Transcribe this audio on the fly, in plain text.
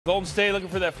Golden State looking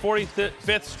for that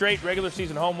 45th straight regular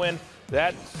season home win.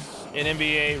 That's an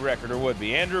NBA record, or would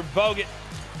be. Andrew Bogut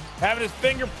having his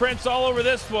fingerprints all over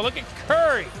this one. Look at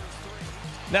Curry.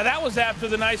 Now that was after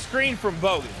the nice screen from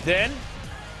Bogut. Then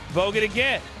Bogut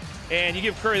again. And you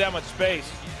give Curry that much space,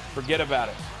 forget about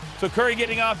it. So Curry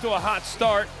getting off to a hot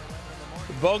start.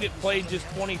 Bogut played just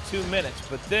 22 minutes,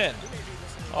 but then,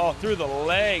 through the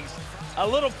legs, a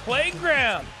little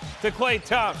playground to Klay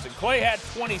Thompson. Klay had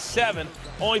 27,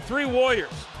 only 3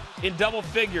 Warriors in double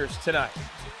figures tonight.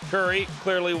 Curry,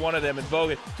 clearly one of them, and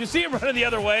Bogut. Did you see him running the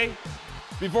other way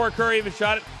before Curry even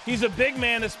shot it? He's a big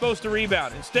man that's supposed to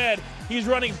rebound. Instead, he's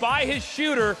running by his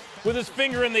shooter with his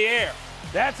finger in the air.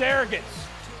 That's arrogance.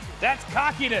 That's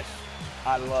cockiness.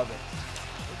 I love it.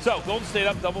 So, Golden State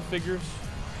up double figures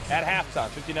at halftime,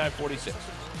 59-46.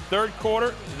 Third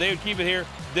quarter, they would keep it here.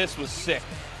 This was sick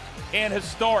and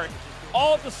historic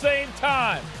all at the same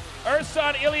time.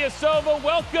 Ersan Ilyasova,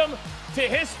 welcome to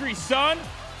history, son.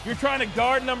 You're trying to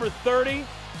guard number 30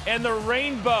 and the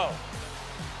rainbow.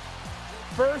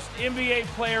 First NBA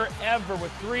player ever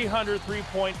with 300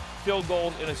 three-point field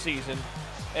goals in a season,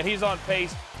 and he's on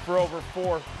pace for over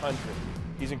 400.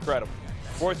 He's incredible.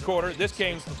 Fourth quarter, this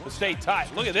game will stay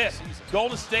tight. Look at this.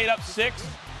 Golden State up 6.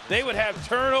 They would have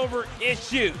turnover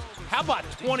issues. How about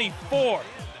 24?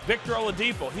 Victor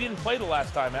Oladipo, he didn't play the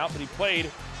last time out, but he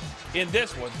played in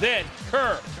this one. Then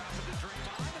Kerr,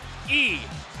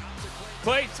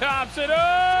 Klay Thompson,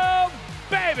 oh,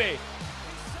 baby!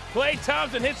 Klay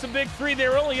Thompson hits a big 3. They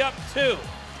were only up 2.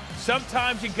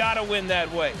 Sometimes you gotta win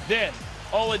that way. Then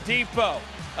Oladipo,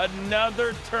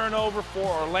 another turnover for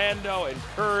Orlando, and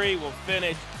Curry will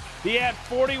finish. He had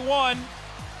 41,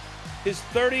 his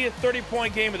 30th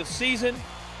 30-point game of the season,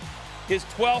 his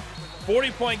 12th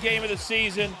 40-point game of the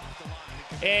season,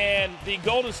 and the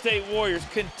Golden State Warriors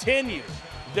continue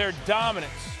their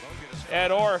dominance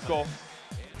at Oracle,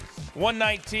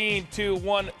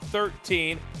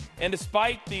 119-113. And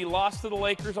despite the loss to the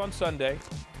Lakers on Sunday,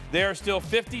 they are still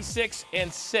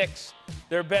 56-6,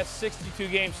 their best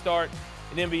 62-game start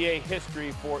in NBA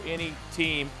history for any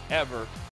team ever.